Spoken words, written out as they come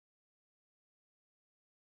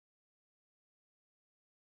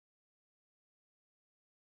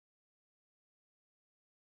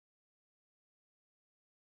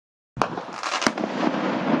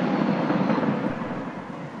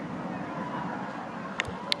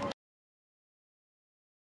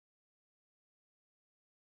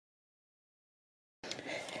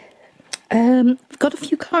I've got a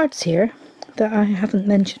few cards here that I haven't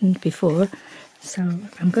mentioned before, so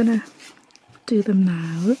I'm gonna do them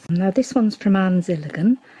now. Now this one's from Anne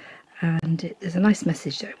Zilligan, and there's a nice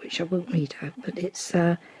message there which I won't read out, but it's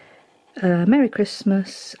Merry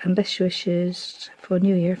Christmas and best wishes for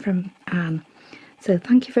New Year from Anne. So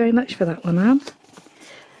thank you very much for that one, Anne.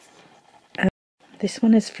 This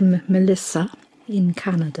one is from Melissa in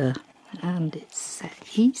Canada, and it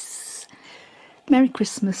says, Merry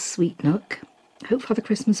Christmas, Sweet Nook. Hope Father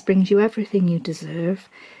Christmas brings you everything you deserve.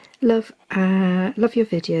 Love your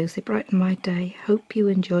videos, they brighten my day. Hope you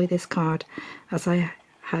enjoy this card as I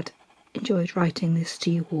had enjoyed writing this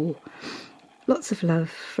to you all. Lots of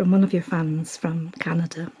love from one of your fans from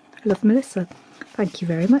Canada. Love, Melissa. Thank you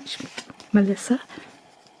very much, Melissa.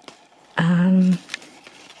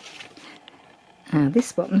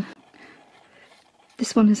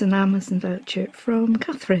 This one is an Amazon voucher from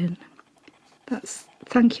Catherine.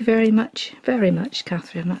 Thank you very much,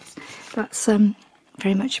 Catherine. That's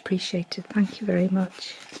very much appreciated. Thank you very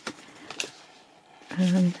much.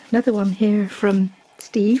 And another one here from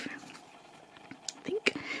Steve. I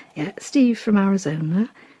think, yeah, Steve from Arizona.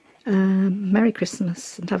 Merry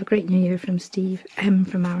Christmas and have a great New Year from Steve M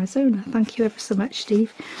from Arizona. Thank you ever so much,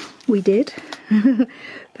 Steve. We did.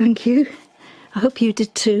 Thank you. I hope you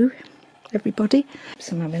did too, everybody.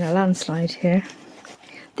 So I'm having a landslide here.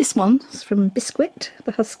 This one's from Biscuit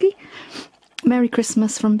the Husky. Merry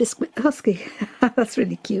Christmas from Biscuit the Husky. That's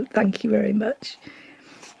really cute. Thank you very much.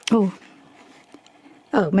 Oh,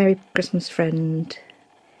 Merry Christmas, friend.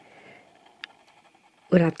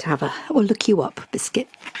 We'll have to have we'll look you up, Biscuit.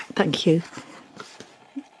 Thank you.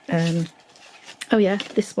 Oh yeah,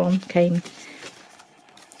 this one came.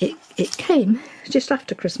 It came just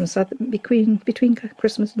after Christmas, between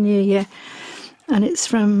Christmas and New Year, and it's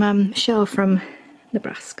from Michelle from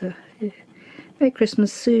Nebraska. Merry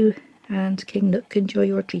Christmas, Sue and King Nook. Enjoy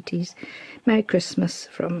your treaties. Merry Christmas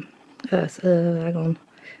from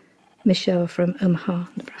Michelle from Omaha,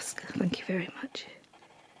 Nebraska. Thank you very much.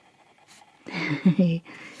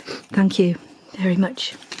 Thank you very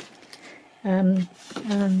much. And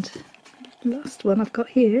last one I've got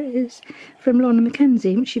here is from Lorna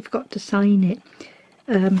Mackenzie, which you've got to sign it.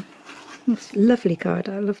 It's a lovely card.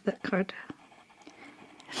 I love that card.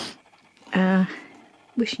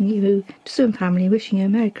 Wishing you, to Sue and family, wishing you a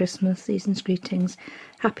Merry Christmas, season's greetings,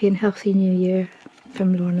 happy and healthy New Year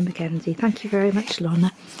from Lorna Mackenzie. Thank you very much,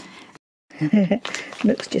 Lorna.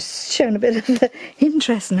 Nook's just shown a bit of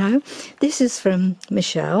interest now. This is from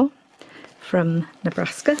Michelle from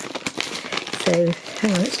Nebraska. So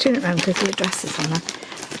hang on, let's turn it around because the address is on there.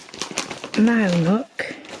 Now,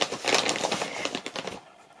 Nook.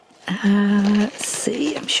 Let's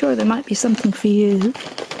see, I'm sure there might be something for you.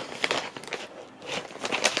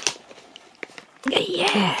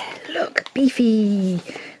 Yeah, look, beefy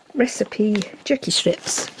recipe jerky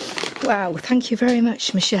strips. Wow, thank you very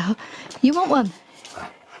much, Michelle. You want one?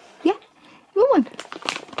 Yeah, you want one?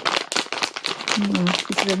 Oh,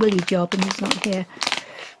 this is a Willie job and he's not here.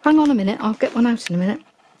 Hang on a minute, I'll get one out in a minute.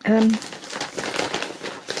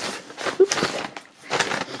 Oops.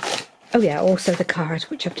 Oh yeah, also the card,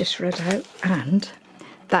 which I've just read out, and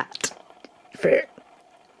that for,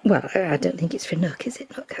 well, I don't think it's for Nook, is it?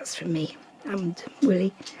 Nook, that's for me and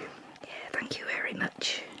Willie. Yeah, thank you very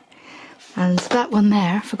much. And that one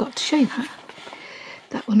there, I forgot to show you that.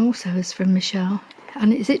 That one also is from Michelle.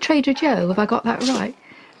 And is it Trader Joe? Have I got that right?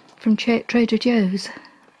 From Trader Joe's.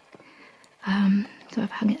 So I've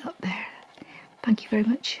hung it up there. Thank you very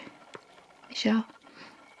much, Michelle.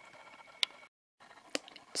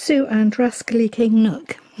 Sue and Rascally King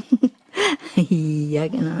Nook. Yeah,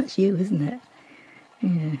 that's you, isn't it?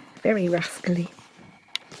 Yeah, very rascally.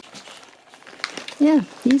 Yeah,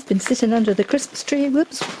 he's been sitting under the Christmas tree.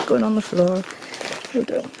 Whoops, going on the floor.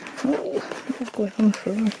 Hold on. Oh, going on the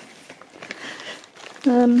floor.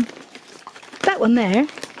 That one there,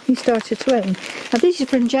 he started to open. Now these are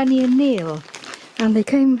from Jenny and Neil, and they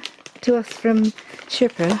came to us from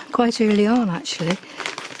Sherpa quite early on actually,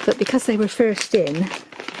 but because they were first in,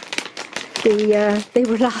 they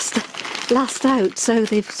were last out, so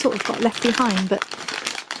they've sort of got left behind. But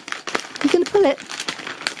you're going to pull it.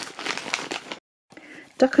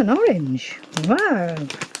 Duck and orange. Wow,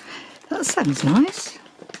 that sounds nice.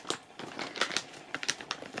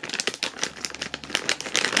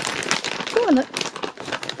 Go on, look.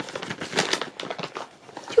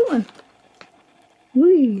 Do you want one?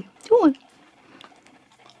 Wee, do you want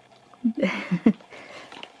one?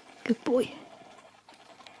 Good boy.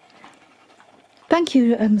 Thank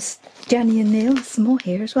you, Jenny and Neil. There's some more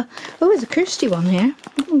here as well. Oh, there's a Kirsty one here.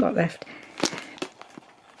 I haven't got left.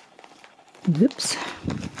 Whoops.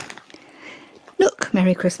 Nook,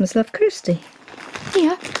 Merry Christmas, love, Kirsty.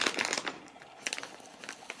 Yeah.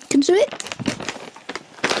 Can do it.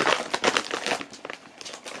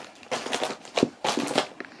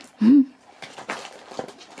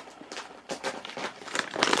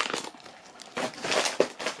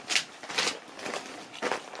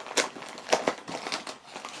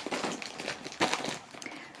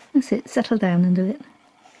 That's it, settle down and do it.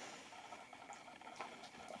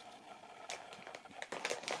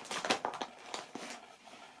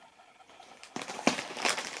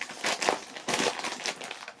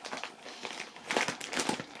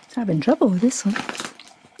 It's having trouble with this one.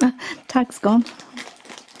 Tag's gone.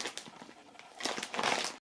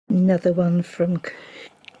 Another one from...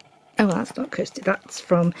 Oh, that's not Kirsty, that's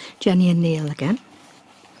from Jenny and Neil again.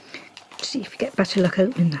 See if you get better luck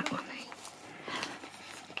opening that one.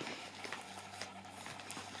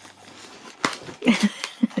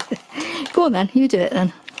 Go on then, you do it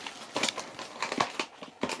then.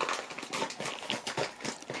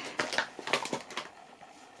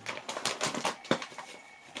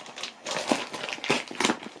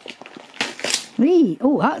 Whee!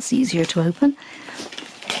 Oh, that's easier to open.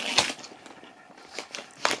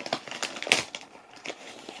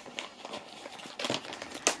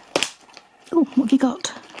 Oh, what have you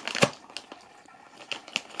got?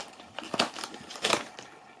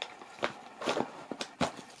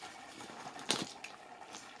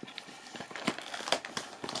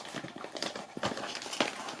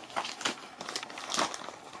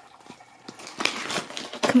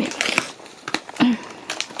 Come here.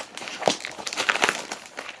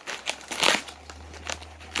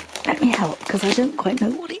 Let me help, because I don't quite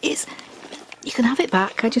know what it is. You can have it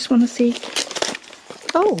back, I just want to see.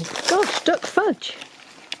 Oh, gosh, duck fudge.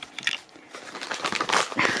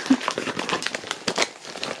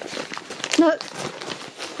 No.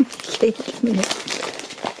 Okay, give me it.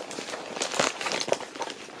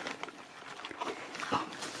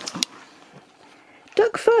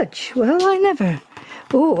 Duck fudge, well, I never.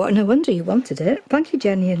 Oh, no wonder you wanted it. Thank you,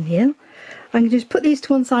 Jenny and Neil. I'm going to just put these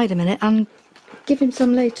to one side a minute and give him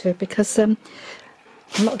some later, because I'm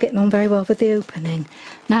not getting on very well with the opening.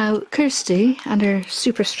 Now, Kirsty and her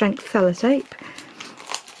super strength sellotape.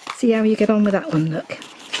 See how you get on with that one, look.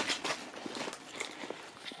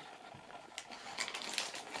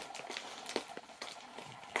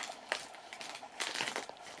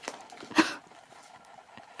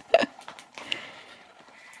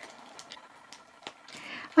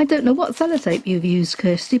 I don't know what sellotape you've used,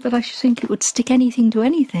 Kirsty, but I should think it would stick anything to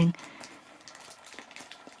anything.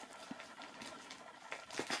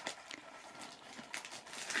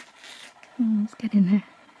 Oh, let's get in there.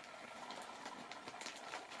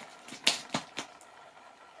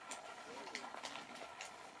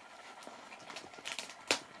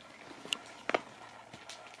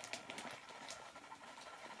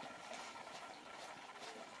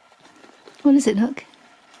 What is it, look?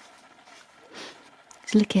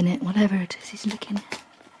 He's licking it, whatever it is, he's licking it.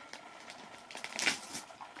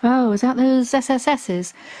 Oh, is that those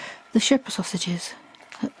SSS's? The Sherpa sausages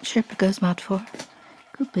that Sherpa goes mad for?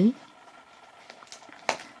 Could be.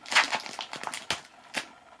 I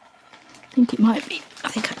think it might be. I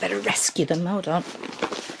think I'd better rescue them, hold on.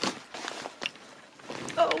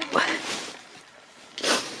 Oh.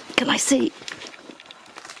 Can I see?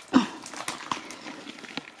 Oh.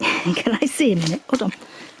 Can I see a minute? Hold on.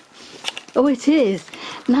 Oh, it is.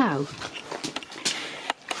 Now,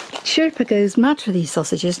 Sherpa goes mad for these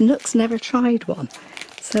sausages. Nook's never tried one.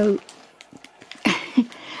 So,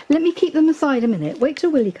 let me keep them aside a minute. Wait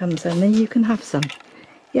till Willie comes home, then you can have some.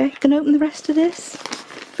 Yeah, you can open the rest of this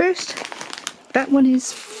first. That one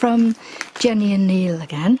is from Jenny and Neil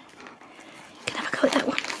again. You can have a go at that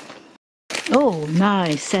one. Oh,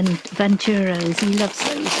 nice. And Venturas, he loves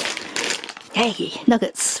those. Hey,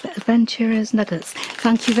 nuggets. Venturas nuggets.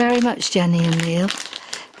 Thank you very much, Jenny and Neil.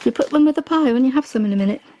 You put them with the pie when you have some in a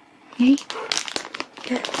minute. Hey?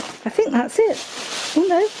 Yeah. I think that's it. Oh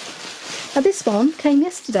no. Now this one came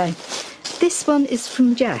yesterday. This one is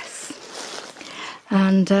from Jess.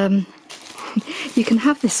 And you can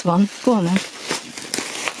have this one. Go on then.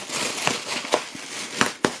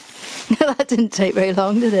 That didn't take very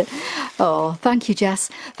long, did it? Oh, thank you, Jess.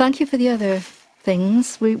 Thank you for the other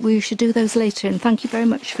things. We should do those later, and thank you very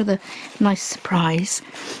much for the nice surprise.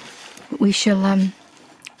 We shall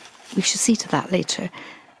see to that later,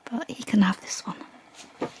 but he can have this one.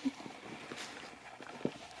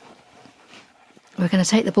 We're going to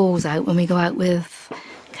take the balls out when we go out with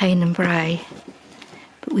Kane and Bray,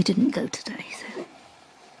 but we didn't go today, so.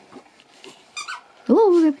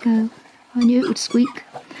 Oh, there we go. I knew it would squeak.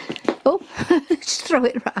 Oh, just throw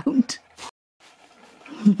it round.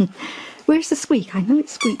 Where's the squeak? I know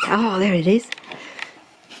it's squeak. Oh, there it is.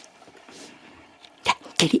 Yeah,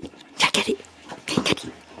 get it. Yeah, get it. Get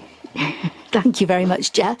it. Thank you very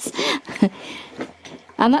much, Jess.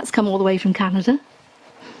 And that's come all the way from Canada.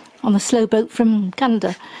 On a slow boat from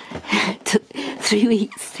Canada. Took 3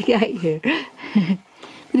 weeks to get here.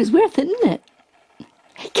 But it's worth it, isn't it?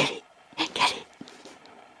 Get it. Get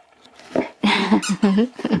it.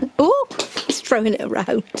 Oh, he's throwing it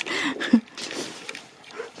around.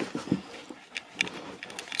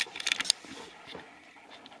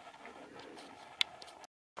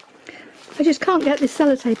 I just can't get this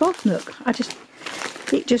sellotape off, Nook.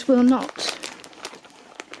 It just will not.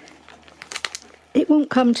 It won't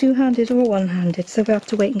come two-handed or one-handed, so we have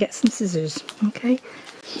to wait and get some scissors, okay?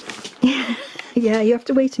 Yeah, you have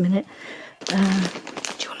to wait a minute. Do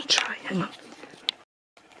you want to try? Hang on.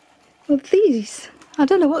 Well, these, I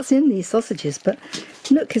don't know what's in these sausages, but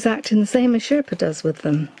Nook is acting the same as Sherpa does with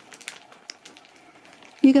them.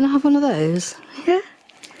 You going to have one of those? Yeah?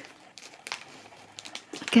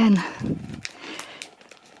 Again.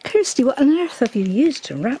 Kirsty, what on earth have you used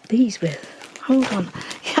to wrap these with? Hold on.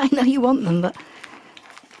 Yeah, I know you want them, but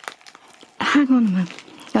hang on a minute.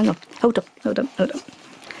 Hang on. Hold up.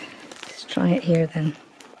 Let's try it here then.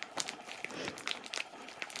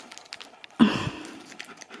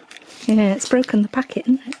 Yeah, it's broken the packet,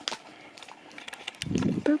 isn't it?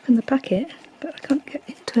 Broken the packet, but I can't get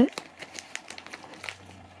into it.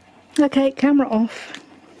 Okay, camera off.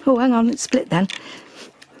 Oh, hang on, it's split then.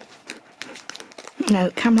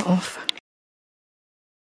 No, camera off.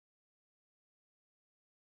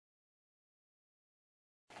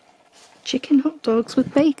 Chicken hot dogs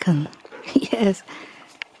with bacon. Yes.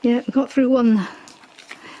 Yeah, we got through one.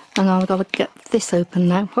 Hang on, I've got to get this open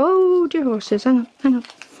now. Hold your horses. Hang on.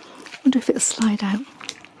 Wonder if it'll slide out.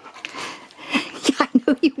 Yeah, I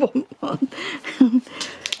know you want one.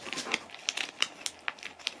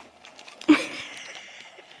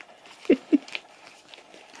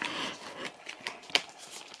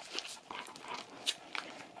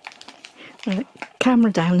 Right,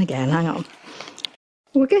 camera down again, hang on.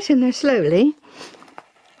 We're getting there slowly.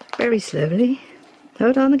 Very slowly.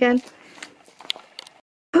 Hold on again.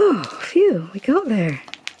 Oh, phew, we got there.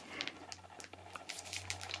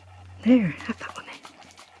 There, have that one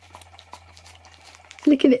in.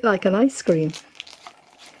 Licking it like an ice cream.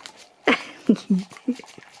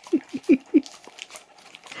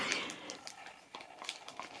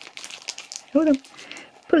 Hold on.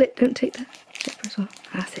 Pull it, don't take the zipper as well.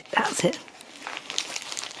 That's it.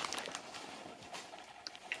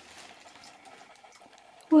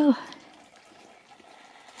 Well,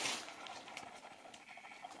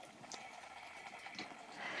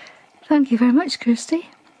 thank you very much, Kirsty.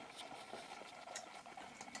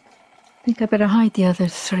 I think I better hide the other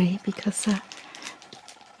 3 because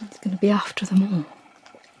it's going to be after them all.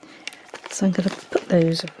 So I'm going to put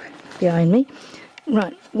those behind me.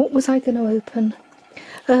 Right, what was I going to open?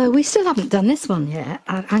 We still haven't done this one yet.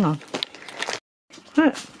 Hang on.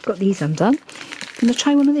 Right, got these undone. I'm going to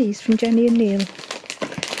try one of these from Jenny and Neil.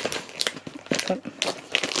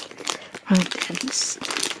 Right, let's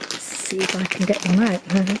see if I can get them out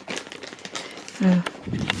now.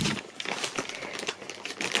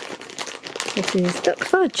 This is duck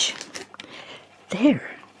fudge. There.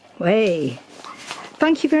 Way.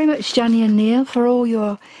 Thank you very much, Jenny and Neil, for all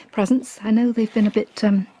your presents. I know they've been a bit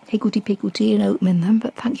higgledy-piggledy in opening them,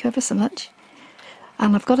 but thank you ever so much.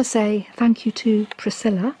 And I've got to say thank you to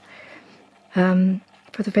Priscilla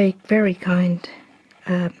for the very, very kind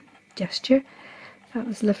gesture. That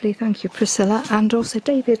was lovely. Thank you, Priscilla, and also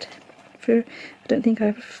David. I don't think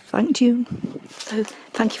I've thanked you, so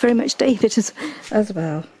thank you very much, David, as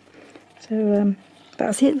well. So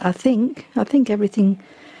that's it. I think everything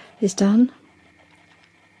is done.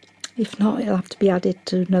 If not, it'll have to be added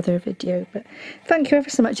to another video. But thank you ever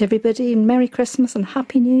so much, everybody, and Merry Christmas and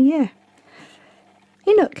Happy New Year.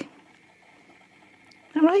 Hey, Nook.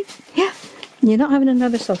 All right? Yeah. You're not having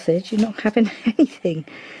another sausage. You're not having anything.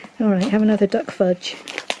 All right, have another duck fudge. Duck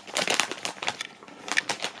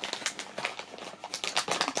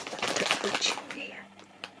fudge. Yeah.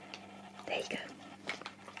 There you go.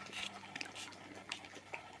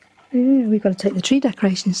 Yeah, we've got to take the tree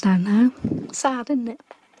decorations down now. Sad, isn't it?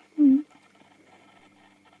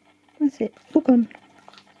 That's it. All gone.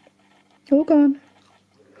 All gone.